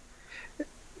 2-hole.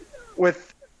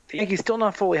 With the Yankees still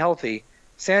not fully healthy,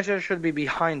 Sanchez should be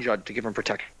behind Judge to give him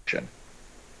protection.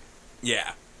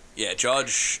 Yeah.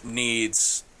 Judge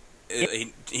needs.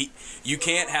 You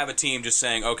can't have a team just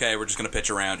saying, "Okay, we're just going to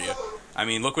pitch around you." I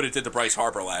mean, look what it did to Bryce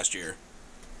Harper last year.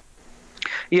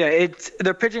 Yeah,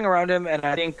 they're pitching around him, and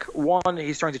I think one,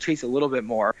 he's starting to chase a little bit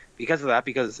more because of that.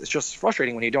 Because it's just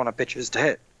frustrating when you don't have pitches to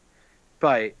hit.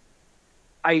 But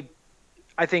I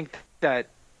think that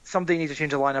something needs to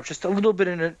change the lineup just a little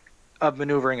bit of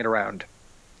maneuvering it around.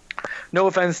 No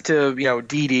offense to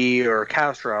Didi or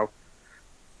Castro.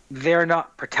 They're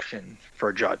not protection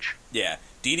for Judge. Yeah,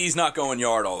 Didi's not going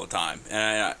yard all the time,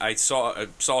 and I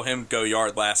saw him go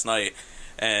yard last night,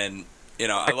 and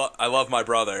I love my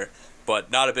brother, but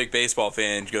not a big baseball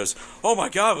fan. He goes, "Oh my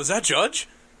God, was that Judge?"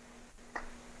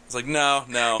 It's like no.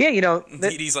 Yeah,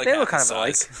 Didi's like they half look kind his of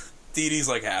alike. size. Didi's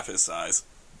like half his size.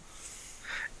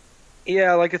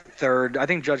 Yeah, like a third. I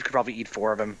think Judge could probably eat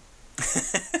 4 of them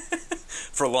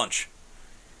for lunch.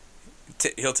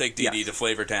 He'll take Didi to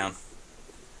Flavortown.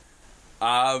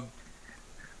 I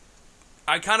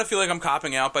kind of feel like I'm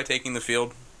copping out by taking the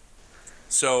field.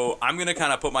 So I'm going to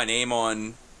kind of put my name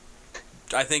on,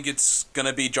 I think it's going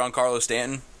to be Giancarlo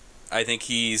Stanton. I think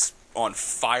he's on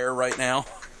fire right now.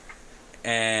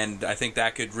 And I think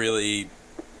that could really,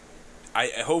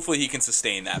 hopefully he can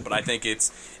sustain that. But I think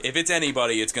if it's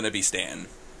anybody, it's going to be Stanton.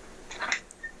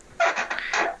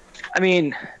 I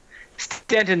mean,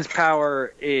 Stanton's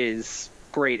power is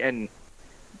great, and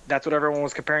that's what everyone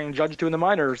was comparing Judge to in the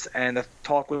minors, and the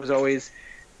talk was always,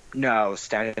 no,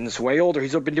 Stanton's way older.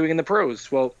 He's been doing it in the pros.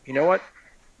 Well, you know what?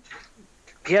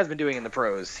 He has been doing it in the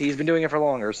pros. He's been doing it for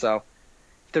longer, so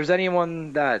if there's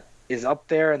anyone that is up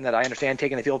there and that I understand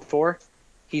taking the field for,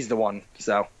 he's the one,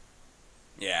 so.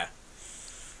 Yeah.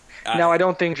 Now, I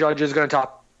don't think Judge is going to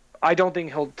top – I don't think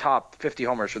he'll top 50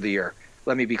 homers for the year.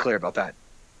 Let me be clear about that.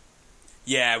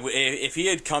 Yeah, if he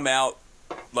had come out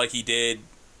like he did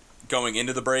going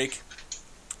into the break,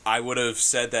 I would have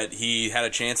said that he had a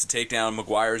chance to take down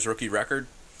McGuire's rookie record,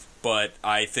 but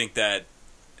I think that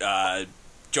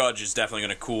Judge is definitely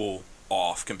going to cool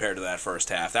off compared to that first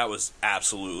half. That was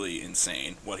absolutely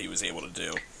insane what he was able to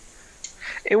do.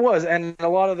 It was, and a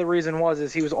lot of the reason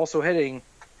is he was also hitting,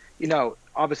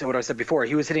 obviously what I said before,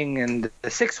 he was hitting in the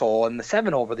 6-hole and the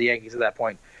 7-hole for the Yankees at that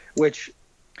point, which,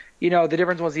 the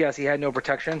difference was, yes, he had no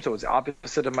protection, so it was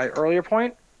opposite of my earlier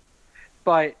point,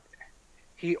 but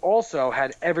he also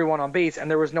had everyone on base, and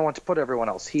there was no one to put everyone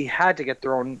else. He had to get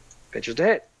thrown pitches to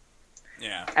hit.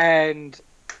 Yeah. And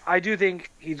I do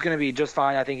think he's going to be just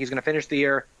fine. I think he's going to finish the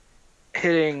year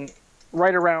hitting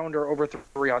right around or over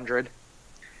 300.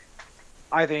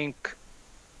 I think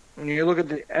when you look at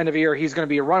the end of the year, he's going to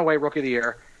be a runaway Rookie of the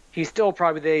Year. He's still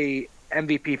probably the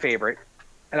MVP favorite,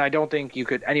 and I don't think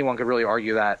anyone could really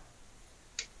argue that.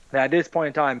 That at this point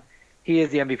in time, he is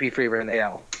the MVP favorite in the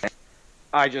AL.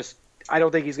 I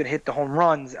don't think he's going to hit the home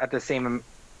runs at the same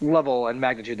level and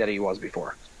magnitude that he was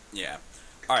before. Yeah.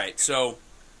 All right, so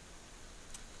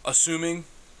assuming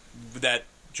that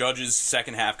Judge's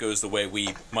second half goes the way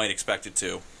we might expect it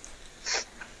to,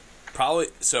 probably,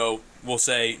 so we'll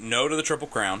say no to the Triple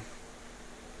Crown.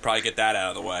 Probably get that out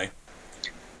of the way.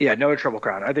 Yeah, no to Triple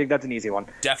Crown. I think that's an easy one.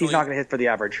 Definitely, he's not going to hit for the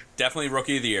average. Definitely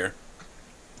Rookie of the Year.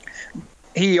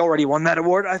 He already won that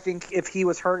award. I think if he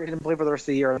was hurt and didn't play for the rest of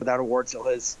the year, that award's still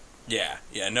his. Yeah,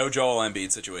 no Joel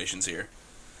Embiid situations here.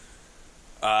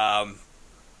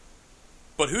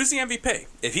 But who's the MVP?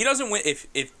 If he doesn't win,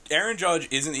 if Aaron Judge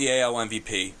isn't the AL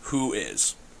MVP, who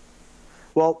is?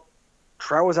 Well,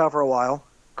 Trout was out for a while.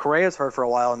 Correa's hurt for a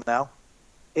while now.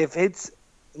 If it's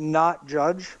not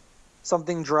Judge,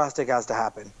 something drastic has to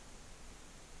happen.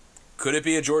 Could it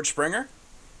be a George Springer?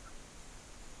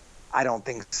 I don't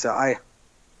think so.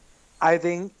 I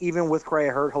think even with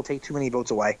Correa hurt, he'll take too many votes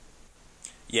away.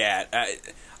 Yeah,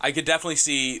 I could definitely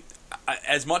see,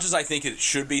 as much as I think it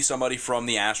should be somebody from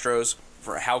the Astros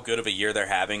for how good of a year they're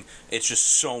having, it's just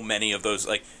so many of those,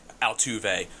 like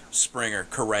Altuve, Springer,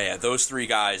 Correa, those three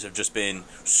guys have just been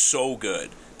so good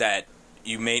that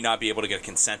you may not be able to get a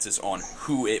consensus on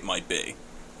who it might be.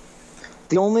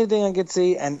 The only thing I could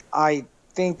see, and I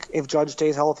think if Judge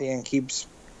stays healthy and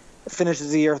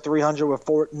finishes the year 300 with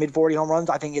mid-40 home runs,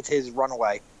 I think it's his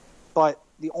runaway. But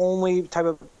the only type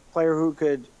of player who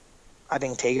could, I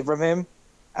think, take it from him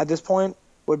at this point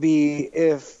would be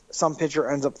if some pitcher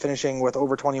ends up finishing with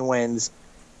over 20 wins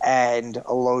and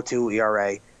a low 2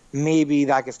 ERA. Maybe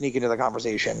that could sneak into the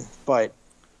conversation. But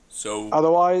so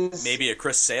otherwise, maybe a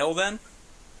Chris Sale then?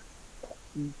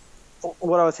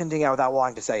 What I was hinting at without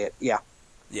wanting to say it, yeah.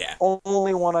 Yeah.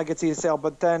 Only one I could see is Sale,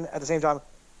 but then at the same time,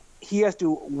 he has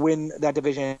to win that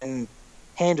division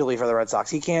handily for the Red Sox.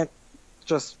 He can't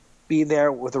just be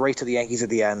there with the race to the Yankees at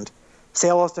the end.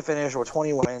 Sale has to finish with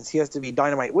 20 wins. He has to be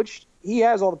dynamite, which he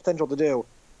has all the potential to do.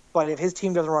 But if his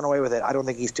team doesn't run away with it, I don't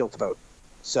think he's still to vote.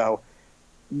 So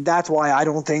that's why I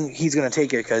don't think he's going to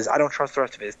take it, because I don't trust the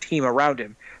rest of his team around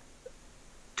him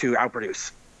to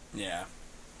outproduce. Yeah.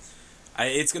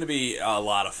 It's going to be a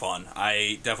lot of fun.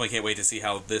 I definitely can't wait to see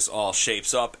how this all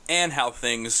shapes up and how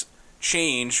things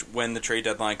change when the trade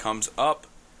deadline comes up.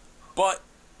 But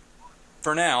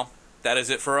for now, that is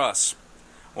it for us.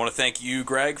 I want to thank you,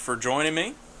 Greg, for joining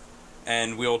me,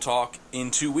 and we'll talk in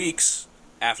 2 weeks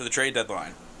after the trade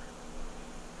deadline.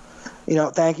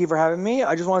 Thank you for having me.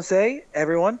 I just want to say,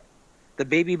 everyone, the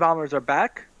baby bombers are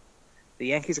back. The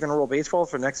Yankees are going to roll baseball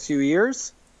for the next few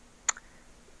years.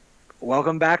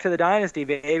 Welcome back to the dynasty,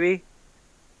 baby.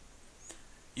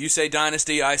 You say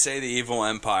dynasty, I say the evil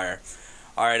empire.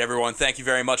 All right, everyone, thank you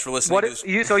very much for listening what to this.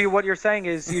 What you're saying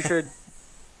is you should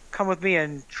come with me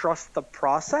and trust the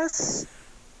process?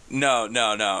 No.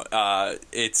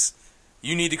 It's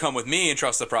you need to come with me and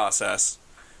trust the process,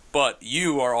 but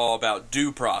you are all about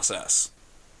due process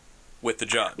with the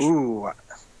judge. Ooh.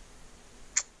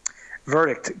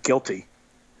 Verdict, guilty.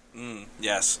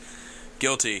 Yes,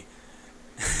 guilty.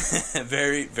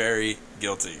 Very, very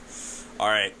guilty. All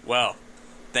right, well,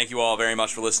 thank you all very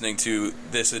much for listening to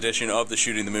this edition of the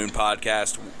Shooting the Moon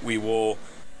podcast.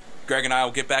 Greg and I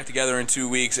will get back together in 2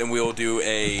 weeks, and we'll do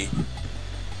a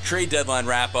trade deadline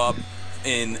wrap-up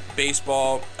in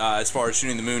baseball as far as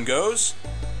Shooting the Moon goes.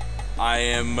 I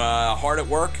am hard at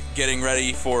work getting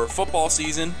ready for football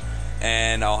season,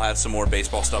 and I'll have some more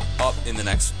baseball stuff up in the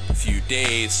next few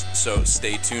days, so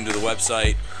stay tuned to the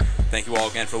website. Thank you all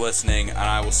again for listening, and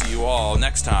I will see you all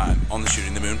next time on the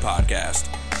Shooting the Moon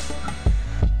podcast.